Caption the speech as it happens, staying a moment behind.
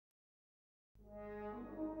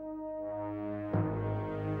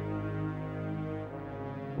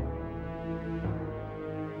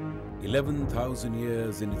11,000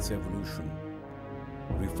 years in its evolution,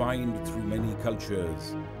 refined through many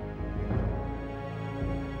cultures,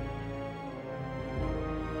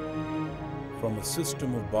 from a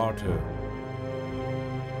system of barter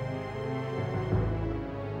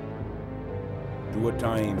to a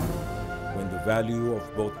time when the value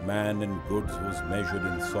of both man and goods was measured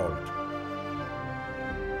in salt,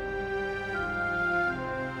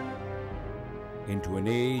 into an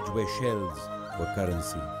age where shells were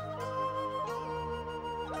currency.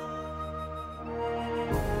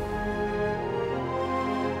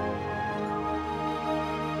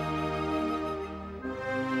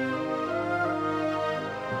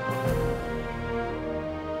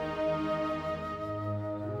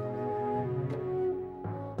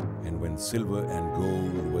 And when silver and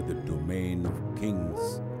gold were the domain of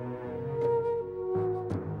kings,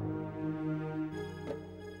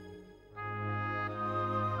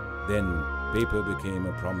 then paper became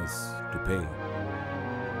a promise to pay.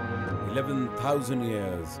 11,000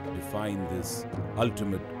 years defined this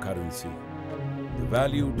ultimate currency. The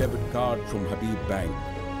value debit card from Habib Bank.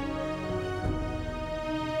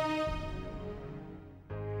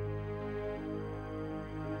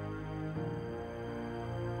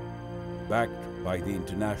 Backed by the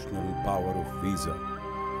international power of Visa.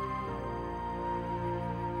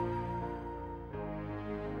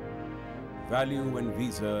 Value and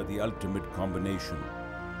Visa, the ultimate combination.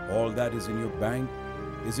 All that is in your bank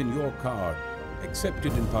is in your card,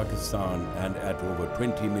 accepted in Pakistan and at over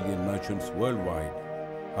 20 million merchants worldwide.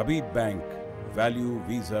 Habib Bank, Value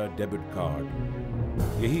Visa Debit Card.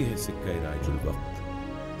 Yahi hai Sikka-e-Raijul Waqt.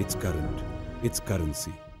 It's current. It's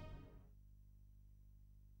currency.